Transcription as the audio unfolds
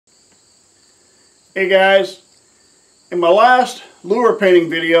Hey guys, in my last lure painting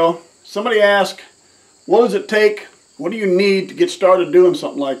video, somebody asked, what does it take, what do you need to get started doing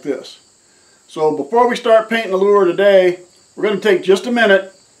something like this? So before we start painting the lure today, we're going to take just a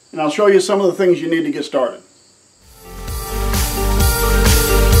minute and I'll show you some of the things you need to get started.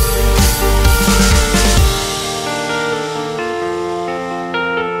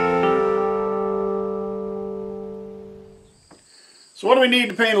 So what do we need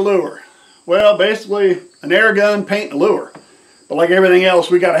to paint a lure? Well, basically an air gun, paint, and a lure. But like everything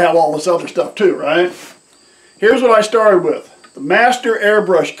else, we got to have all this other stuff too, right? Here's what I started with. The Master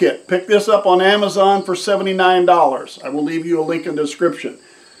Airbrush Kit. Pick this up on Amazon for $79. I will leave you a link in the description.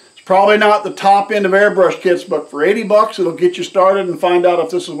 It's probably not the top end of airbrush kits, but for 80 bucks it'll get you started and find out if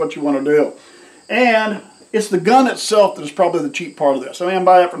this is what you want to do. And it's the gun itself that is probably the cheap part of this. I mean,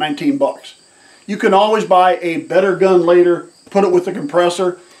 buy it for 19 bucks. You can always buy a better gun later, put it with the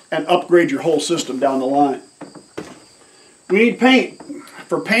compressor, and upgrade your whole system down the line. We need paint.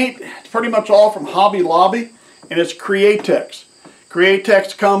 For paint, it's pretty much all from Hobby Lobby, and it's Createx.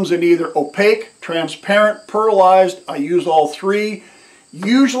 Createx comes in either opaque, transparent, pearlized. I use all three.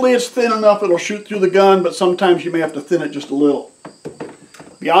 Usually it's thin enough it'll shoot through the gun, but sometimes you may have to thin it just a little.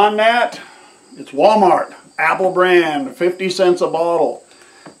 Beyond that, it's Walmart, Apple brand, 50 cents a bottle.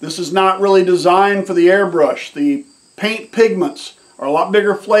 This is not really designed for the airbrush. The paint pigments are a lot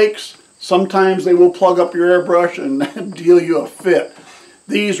bigger flakes. Sometimes they will plug up your airbrush and deal you a fit.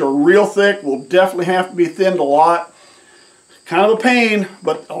 These are real thick, will definitely have to be thinned a lot. Kind of a pain,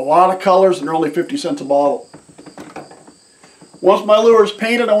 but a lot of colors and they're only 50 cents a bottle. Once my lure is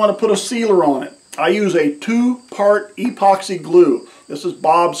painted, I want to put a sealer on it. I use a 2-part epoxy glue. This is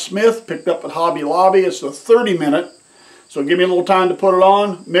Bob Smith, picked up at Hobby Lobby. It's a 30-minute, so give me a little time to put it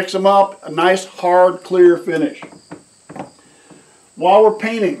on, mix them up, a nice, hard, clear finish. While we're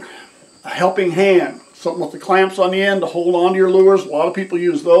painting, a helping hand, something with the clamps on the end to hold on to your lures. A lot of people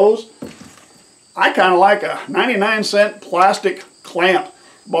use those. I kind of like a 99-cent plastic clamp.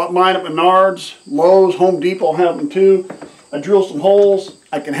 Bought mine at Menards, Lowe's, Home Depot have them too. I drill some holes.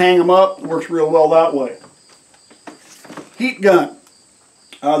 I can hang them up. It works real well that way. Heat gun.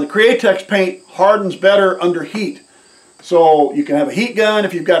 The Createx paint hardens better under heat. So you can have a heat gun.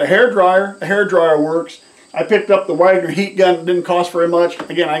 If you've got a hairdryer works. I picked up the Wagner heat gun. It didn't cost very much.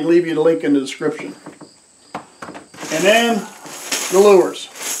 Again, I can leave you the link in the description. And then the lures.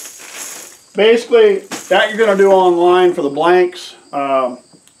 Basically, that you're going to do online for the blanks.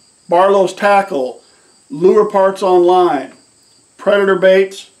 Barlow's tackle, lure parts online, predator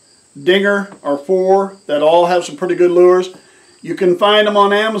baits, dinger are 4 that all have some pretty good lures. You can find them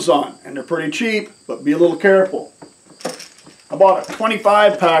on Amazon, and they're pretty cheap, but be a little careful. I bought a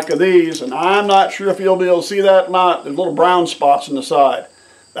 25 pack of these, and I'm not sure if you'll be able to see that or not. There's little brown spots on the side.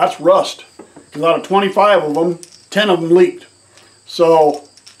 That's rust. Because out of 25 of them, 10 of them leaked. So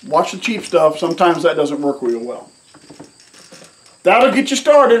watch the cheap stuff. Sometimes that doesn't work real well. That'll get you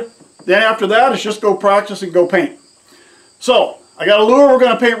started. Then after that, it's just go practice and go paint. So I got a lure we're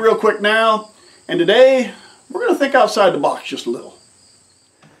going to paint real quick now. And today, we're going to think outside the box just a little.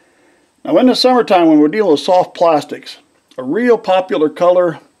 Now in the summertime when we're dealing with soft plastics, a real popular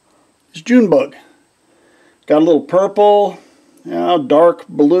color is Junebug. Got a little purple, dark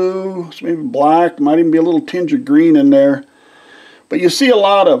blue, maybe black, might even be a little tinge of green in there. But you see a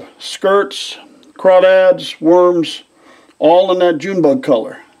lot of skirts, crawdads, worms, all in that Junebug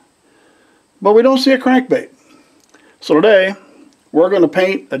color. But we don't see a crankbait. So today, we're going to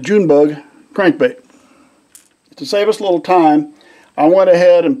paint a Junebug crankbait. To save us a little time, I went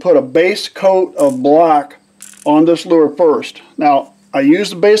ahead and put a base coat of black on this lure first. Now, I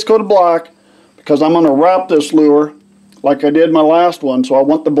used the base coat of black because I'm going to wrap this lure like I did my last one, so I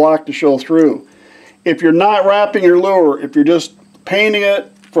want the black to show through. If you're not wrapping your lure, if you're just painting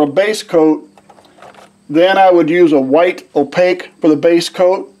it for a base coat, then I would use a white opaque for the base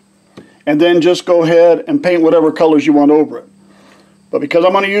coat, and then just go ahead and paint whatever colors you want over it. But because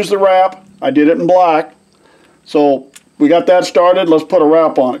I'm going to use the wrap, I did it in black. So we got that started. Let's put a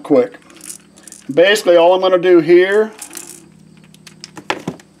wrap on it quick. Basically, all I'm going to do here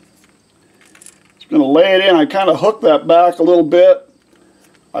is going to lay it in. I kind of hook that back a little bit.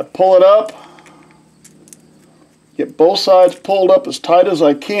 I pull it up, get both sides pulled up as tight as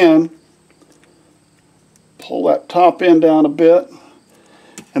I can. Pull that top end down a bit.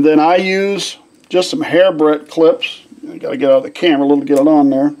 And then I use just some hairbrush clips. I got to get out of the camera a little to get it on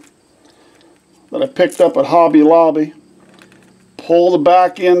there. That I picked up at Hobby Lobby. Pull the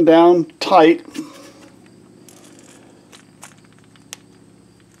back end down tight.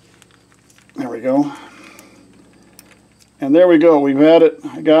 There we go. And there we go. We've had it.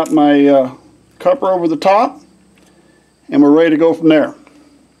 I got my cover over the top, and we're ready to go from there.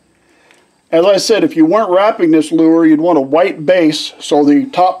 As I said, if you weren't wrapping this lure, you'd want a white base so the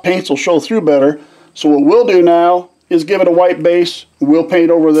top paints will show through better. So what we'll do now is give it a white base. We'll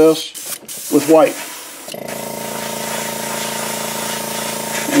paint over this with white.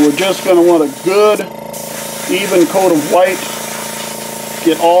 And we're just going to want a good, even coat of white.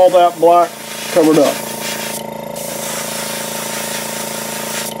 Get all that black covered up.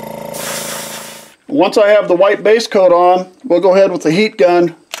 Once I have the white base coat on, we'll go ahead with the heat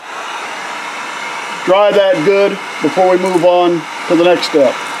gun. Dry that good before we move on to the next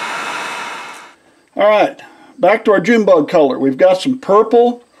step. Alright, back to our June bug color. We've got some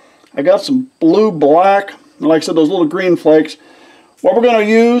purple, I got some blue, black, and like I said, those little green flakes. What we're going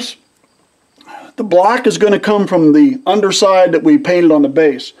to use, the black is going to come from the underside that we painted on the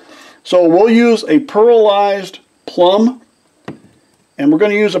base. So we'll use a pearlized plum, and we're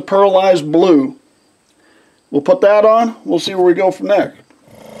going to use a pearlized blue. We'll put that on, we'll see where we go from there.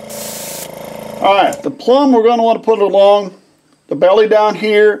 Alright, the plum we're going to want to put it along the belly down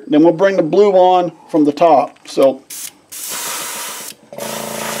here, then we'll bring the blue on from the top. So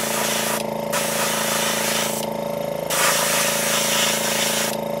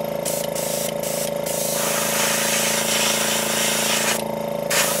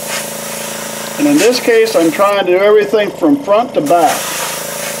and in this case I'm trying to do everything from front to back.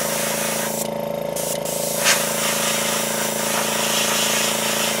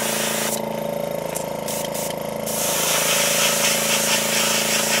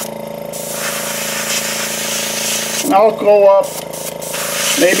 I'll go up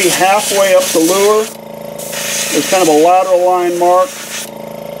maybe halfway up the lure. There's kind of a lateral line mark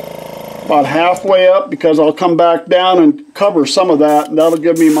about halfway up, because I'll come back down and cover some of that, and that'll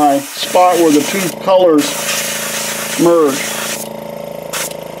give me my spot where the two colors merge.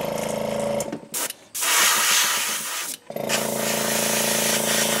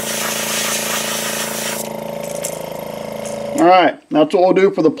 Alright, that's what we'll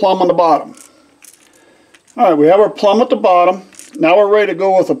do for the plum on the bottom. Alright, we have our plum at the bottom. Now we're ready to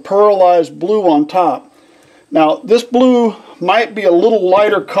go with a pearlized blue on top. Now this blue might be a little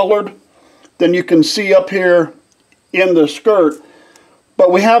lighter colored than you can see up here in the skirt,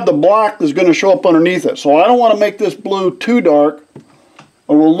 but we have the black that's going to show up underneath it. So I don't want to make this blue too dark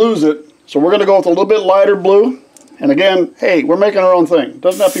or we'll lose it. So we're going to go with a little bit lighter blue. And again, hey, we're making our own thing.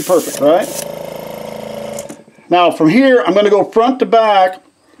 Doesn't have to be perfect, right? Now from here I'm going to go front to back,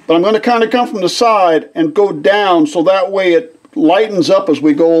 but I'm going to kind of come from the side and go down so that way it lightens up as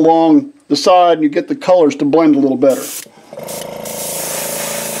we go along the side and you get the colors to blend a little better.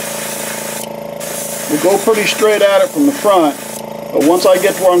 We'll go pretty straight at it from the front, but once I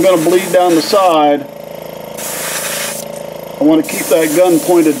get to where I'm going to bleed down the side, I want to keep that gun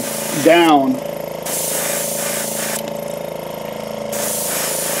pointed down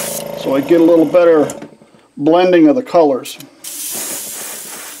so I get a little better blending of the colors.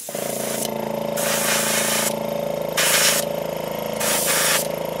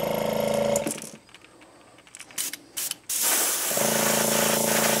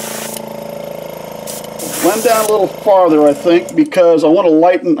 Blend down a little farther, I think, because I want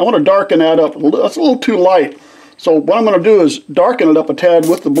to darken that up. That's a little too light. So what I'm going to do is darken it up a tad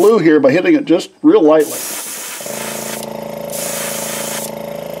with the blue here by hitting it just real lightly.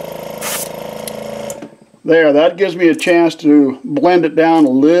 There, that gives me a chance to blend it down a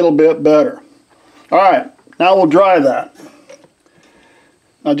little bit better. Alright, now we'll dry that.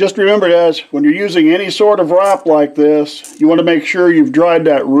 Now just remember, guys, when you're using any sort of wrap like this, you want to make sure you've dried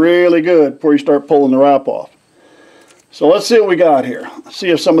that really good before you start pulling the wrap off. So let's see what we got here. Let's see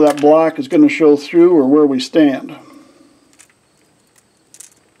if some of that black is going to show through or where we stand.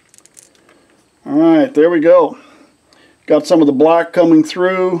 Alright, there we go. Got some of the black coming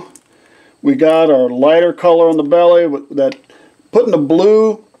through. We got our lighter color on the belly. That putting the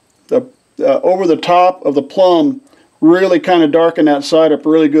blue over the top of the plum really kind of darken that side up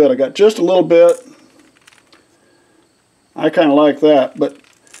really good. I got just a little bit. I kind of like that. But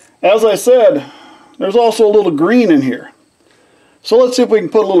as I said, there's also a little green in here. So let's see if we can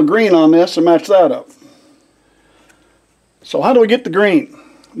put a little green on this and match that up. So how do we get the green?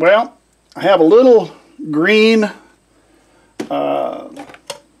 Well, I have a little green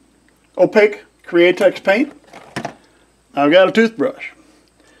opaque Createx paint. I've got a toothbrush.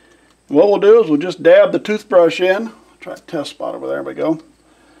 What we'll do is we'll just dab the toothbrush in. Try a test spot over there, we go.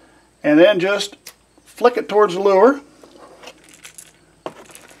 And then just flick it towards the lure.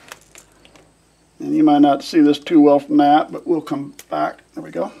 And you might not see this too well from that, but we'll come back. There we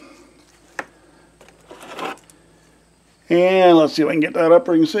go. And let's see if I can get that up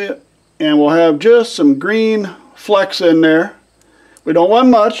where you can see it. and we'll have just some green flecks in there. We don't want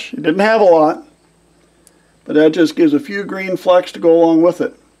much, it didn't have a lot, but that just gives a few green flecks to go along with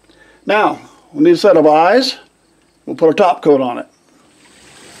it. Now, we need a set of eyes. We'll put a top coat on it.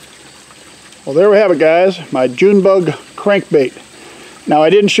 Well, there we have it, guys, my June bug crankbait. Now,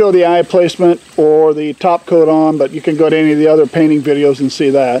 I didn't show the eye placement or the top coat on, but you can go to any of the other painting videos and see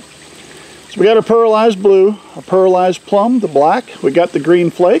that. So we got a pearlized blue, a pearlized plum, the black. We got the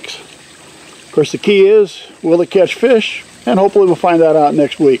green flakes. Of course, the key is, will it catch fish? And hopefully we'll find that out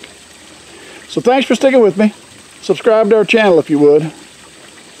next week. So thanks for sticking with me. Subscribe to our channel if you would.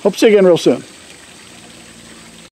 Hope to see you again real soon.